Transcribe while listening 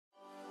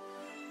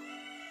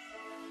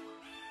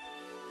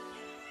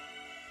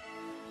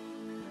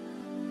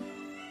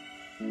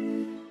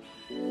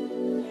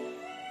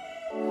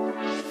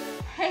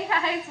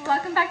guys,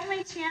 welcome back to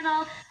my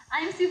channel.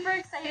 I'm super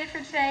excited for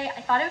today.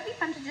 I thought it would be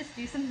fun to just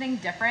do something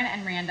different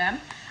and random.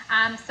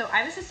 So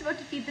I was just about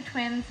to feed the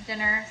twins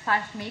dinner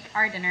 / make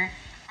our dinner,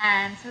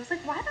 and so I was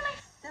like, why don't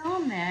I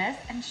film this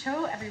and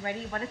show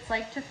everybody what it's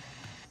like to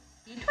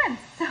feed twins?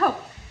 So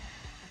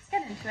let's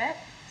get into it.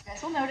 You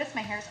guys will notice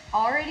my hair's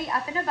already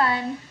up in a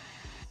bun.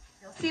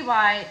 You'll see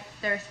why.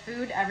 There's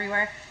food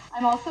everywhere.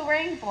 I'm also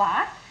wearing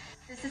black.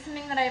 This is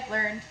something that I've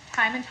learned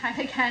time and time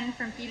again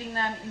from feeding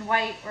them in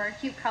white or a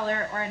cute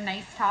color or a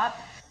nice top.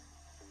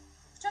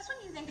 Just when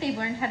you think they've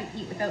learned how to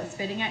eat without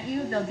spitting at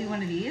you, they'll do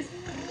one of these,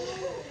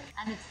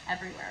 and it's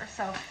everywhere.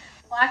 So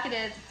black it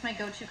is. It's my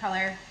go-to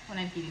color when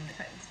I'm feeding the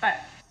twins, but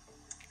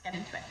let's get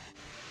into it.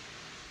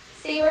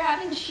 Say we're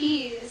having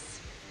cheese,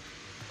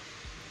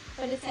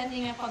 but it's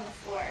ending up on the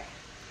floor.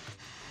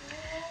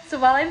 So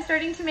while I'm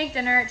starting to make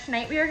dinner,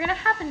 tonight we are gonna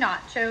have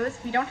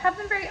nachos. We don't have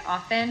them very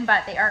often,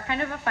 but they are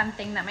kind of a fun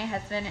thing that my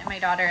husband and my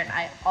daughter and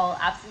I all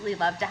absolutely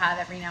love to have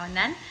every now and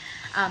then.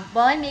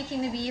 While I'm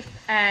making the beef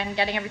and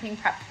getting everything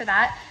prepped for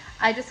that,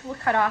 I just will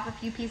cut off a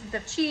few pieces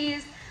of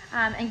cheese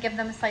and give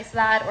them a slice of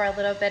that, or a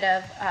little bit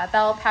of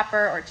bell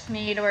pepper or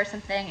tomato or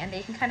something, and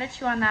they can kind of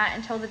chew on that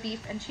until the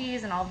beef and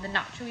cheese and all of the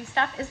nacho-y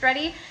stuff is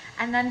ready.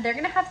 And then they're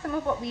gonna have some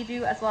of what we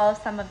do, as well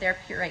as some of their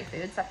puree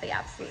foods that they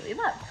absolutely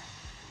love.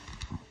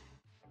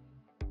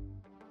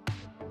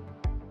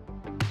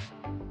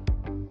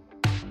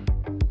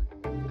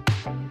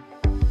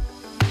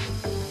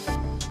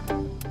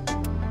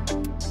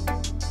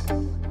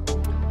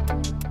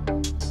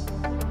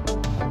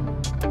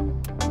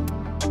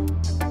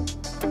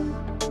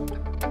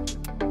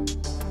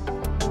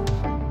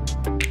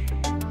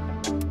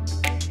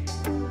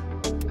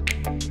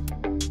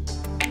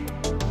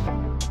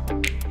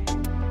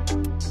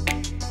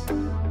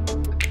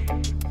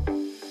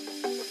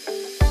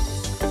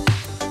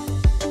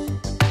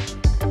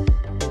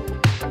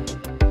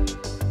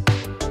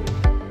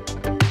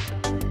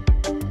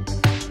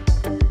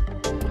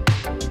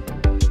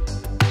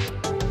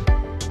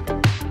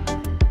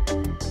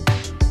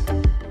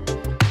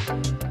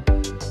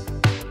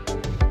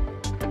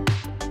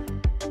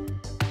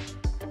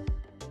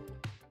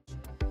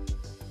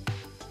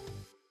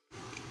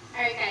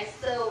 Alright guys,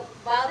 so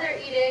while they're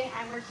eating,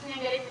 I'm working on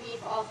getting the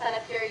beef all set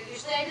up here.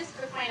 Usually I just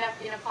cook mine up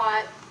in a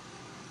pot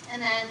and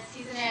then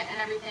season it and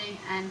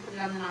everything and put it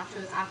on the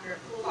nachos after it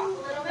cools off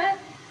a little bit.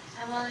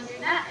 And while I'm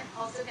doing that, I'm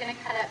also going to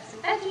cut up some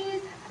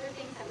veggies and other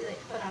things that we like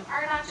to put on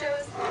our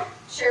nachos.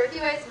 Share with you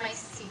guys my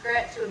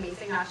secret to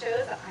amazing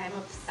nachos that I'm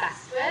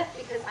obsessed with,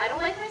 because I don't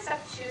like my stuff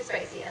too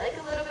spicy. I like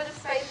a little bit of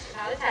spice, but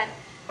not a ton.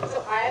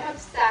 So I am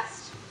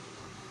obsessed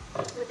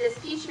with this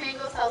peach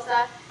mango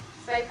salsa.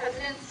 It's by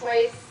President's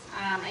Choice.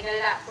 I get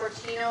it at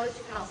Fortino's.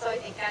 You can also, I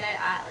think, get it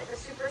at like a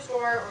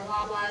superstore or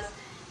Loblaws.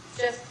 It's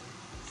just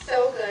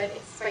so good.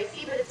 It's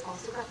spicy, but it's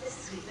also got this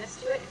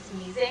sweetness to it. It's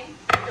amazing.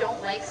 If you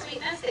don't like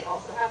sweetness, they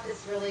also have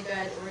this really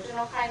good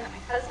original kind that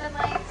my husband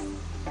likes.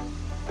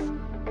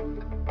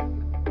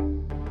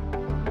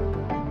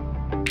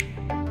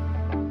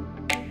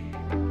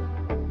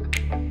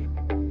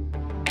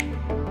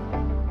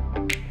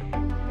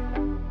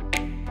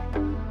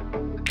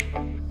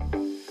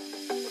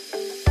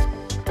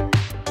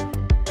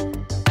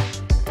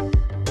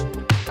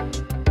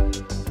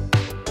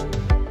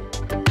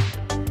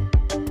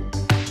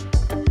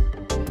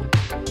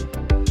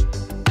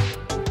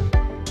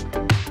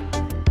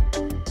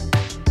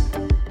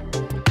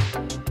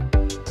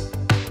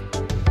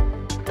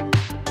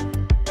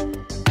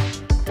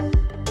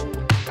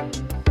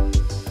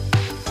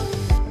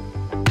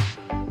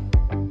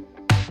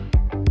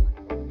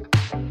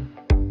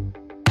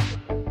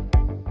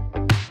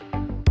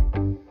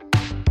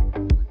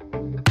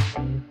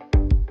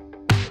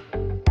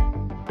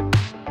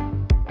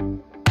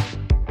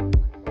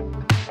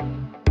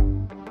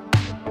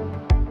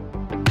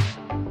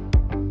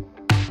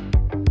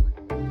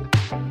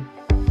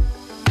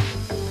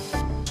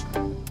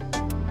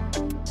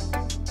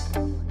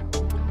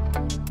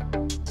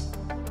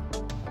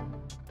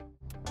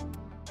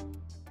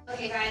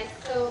 Okay guys,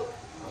 so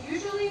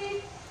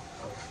usually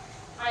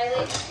I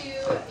like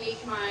to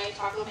make my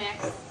taco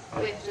mix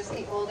with just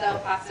the old El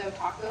Paso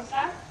taco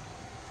stuff,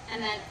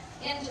 and then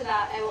into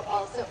that I will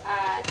also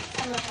add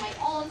some of my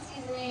own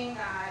seasoning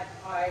that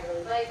I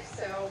really like,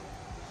 so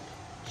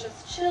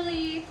just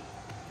chili,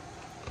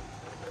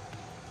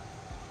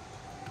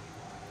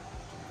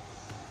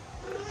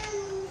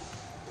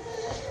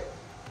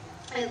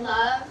 I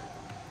love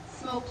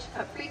smoked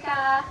paprika.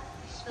 I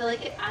just feel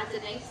like it adds a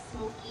nice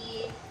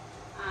smoky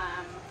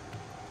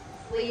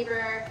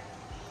flavor,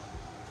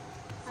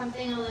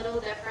 something a little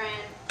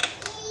different,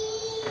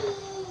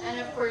 and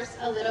of course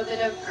a little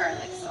bit of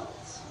garlic salt.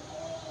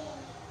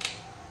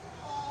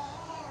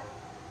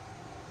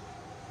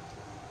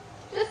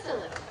 Just a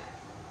little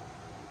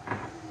bit.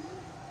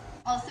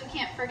 Also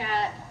can't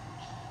forget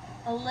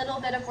a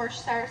little bit of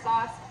Worcestershire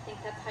sauce. I think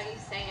that's how you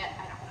say it.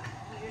 I don't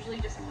know. You usually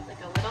just put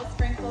like a little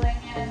sprinkling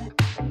in.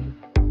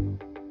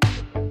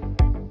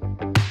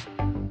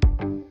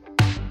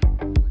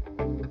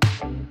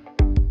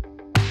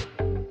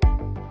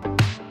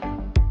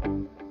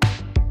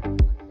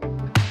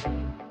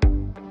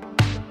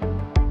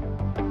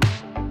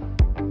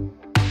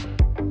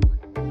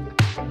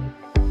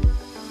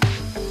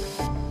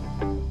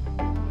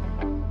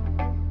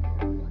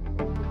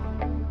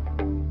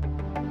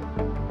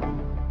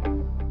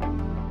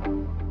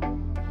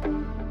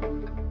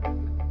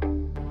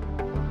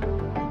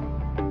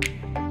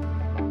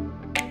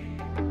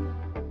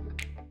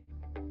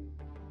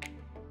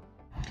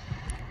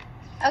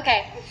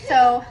 Okay,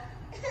 so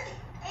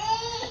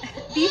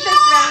beef is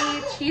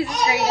ready, cheese is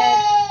grated.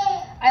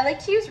 I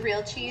like to use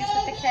real cheese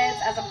with the kids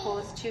as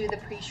opposed to the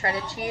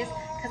pre-shredded cheese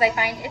because I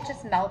find it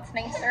just melts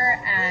nicer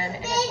and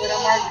it's a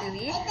little more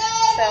gooey.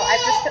 So I've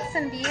just put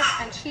some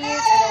beef and cheese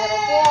in a little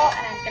bowl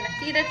and I'm gonna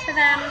feed it to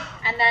them.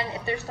 And then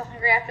if they're still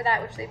hungry after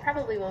that, which they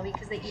probably will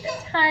because they eat a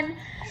ton,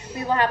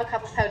 we will have a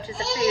couple pouches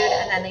of food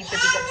and then they should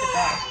be good to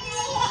go.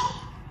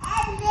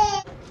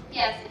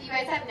 Yes, if you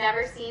guys have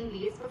never seen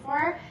these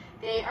before,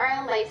 they are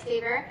a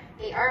lifesaver.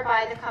 They are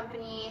by the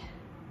company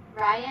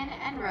Ryan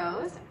and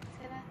Rose.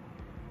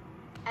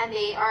 And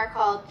they are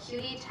called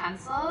Cutie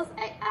Utensils.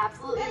 I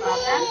absolutely love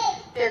them.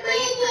 They're great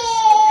for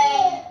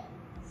scooping,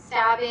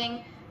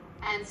 stabbing,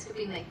 and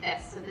scooping like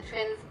this. So the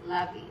twins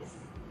love these.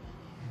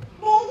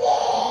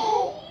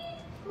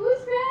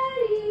 Who's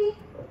ready?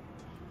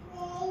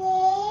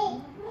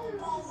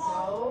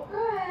 So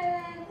good.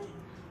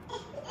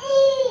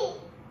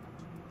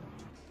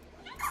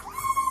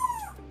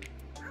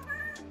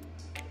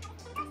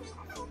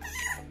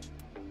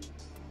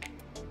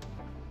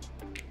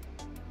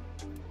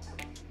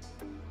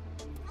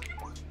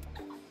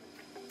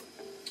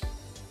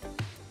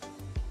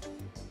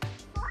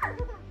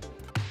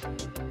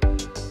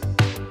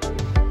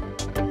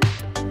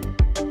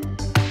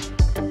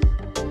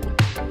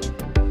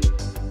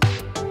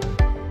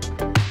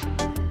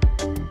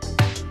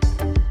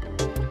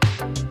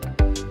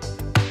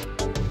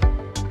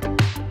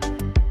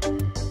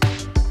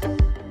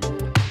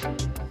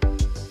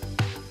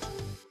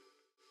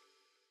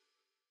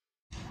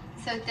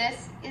 So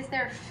this is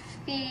their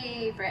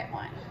favorite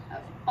one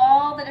of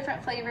all the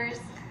different flavors.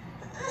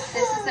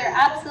 This is their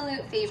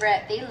absolute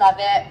favorite. They love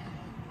it.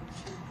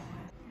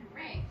 All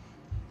right.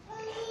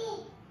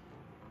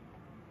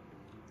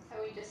 So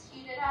we just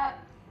heat it up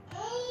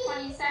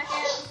 20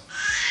 seconds.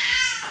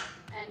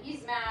 And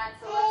he's mad,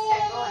 so let's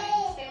get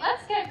going. Say,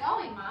 let's get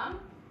going, Mom.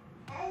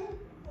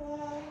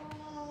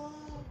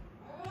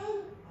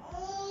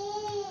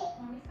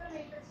 Mommy's gonna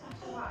make sure it's not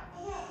too hot.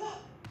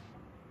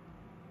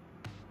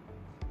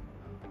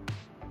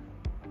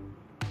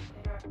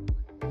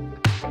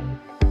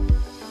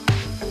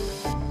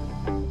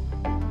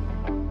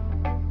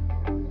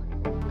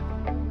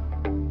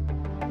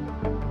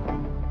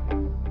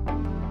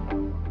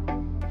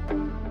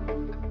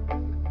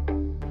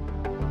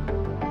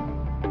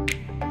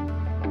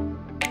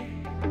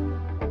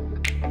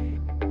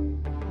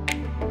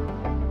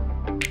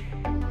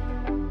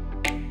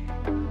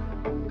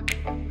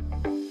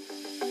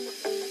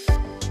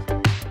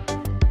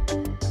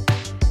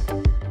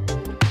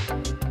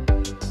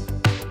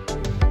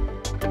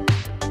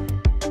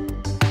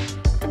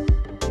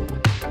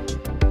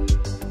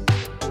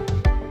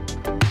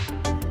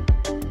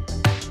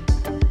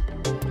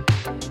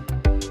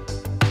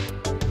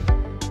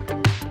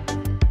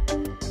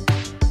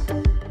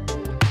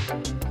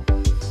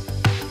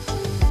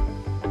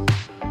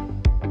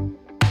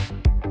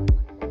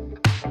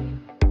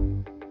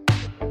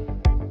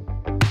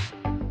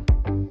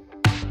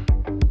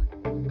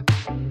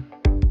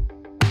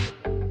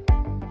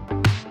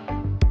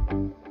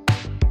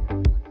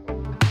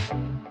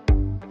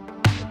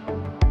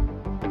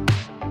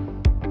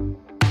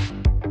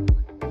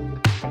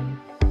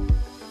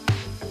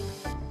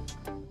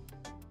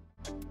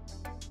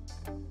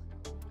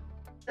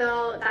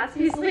 So that's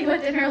basically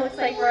what dinner looks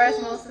like for us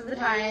most of the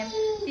time.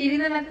 Feeding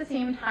them at the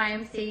same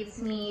time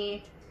saves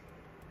me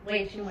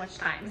way too much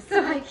time,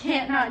 so I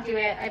can't not do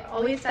it. I've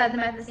always fed them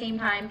at the same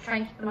time,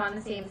 trying to keep them on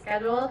the same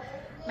schedule.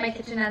 My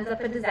kitchen ends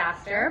up a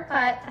disaster,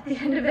 but at the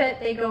end of it,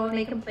 they go and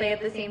they can play at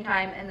the same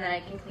time, and then I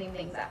can clean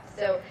things up.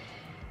 So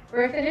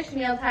we're finished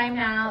mealtime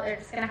now. They're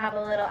just gonna have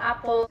a little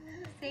apple.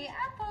 Say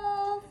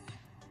apples.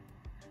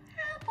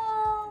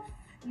 Apples.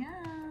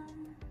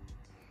 Yum.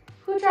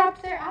 Who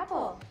dropped their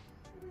apple?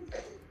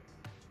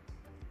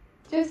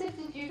 Joseph,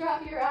 did you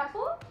drop your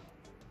apple?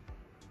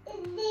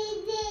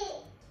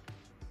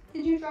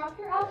 Did you drop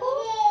your apple?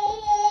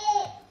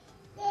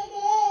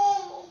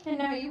 And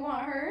now you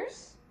want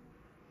hers?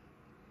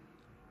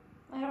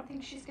 I don't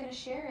think she's gonna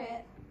share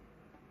it.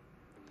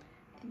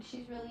 I think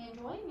she's really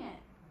enjoying it.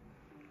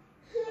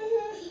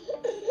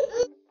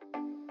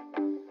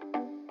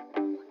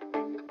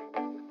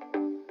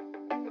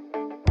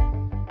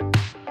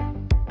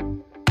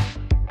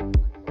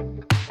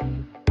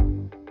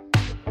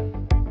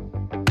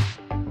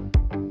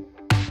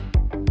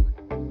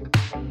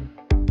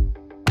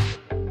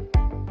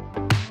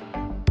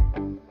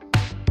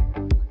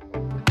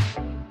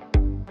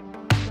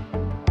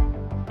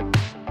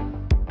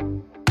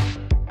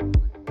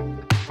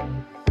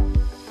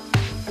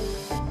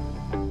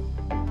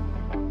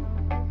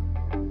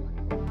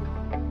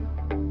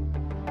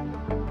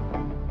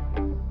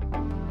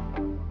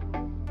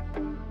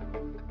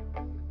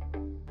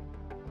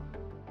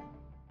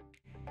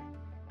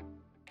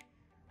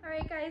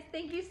 Alright guys,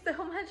 thank you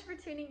so much for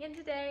tuning in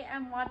today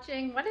and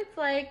watching what it's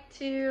like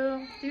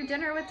to do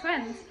dinner with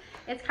twins.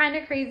 It's kind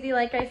of crazy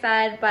like I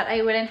said, but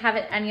I wouldn't have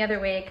it any other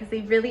way because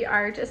they really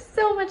are just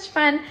so much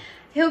fun.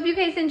 I hope you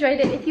guys enjoyed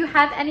it. If you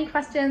have any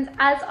questions,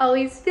 as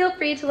always, feel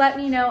free to let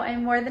me know.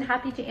 I'm more than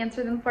happy to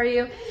answer them for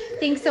you.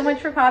 Thanks so much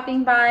for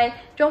popping by.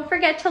 Don't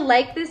forget to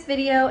like this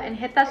video and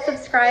hit that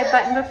subscribe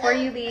button before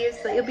you leave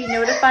so that you'll be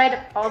notified of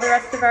all the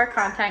rest of our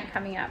content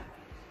coming up.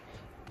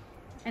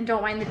 And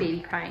don't mind the baby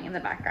crying in the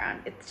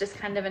background. It's just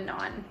kind of a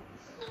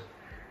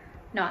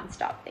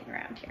non-stop thing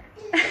around here.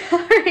 All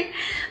right,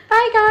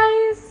 bye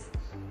guys.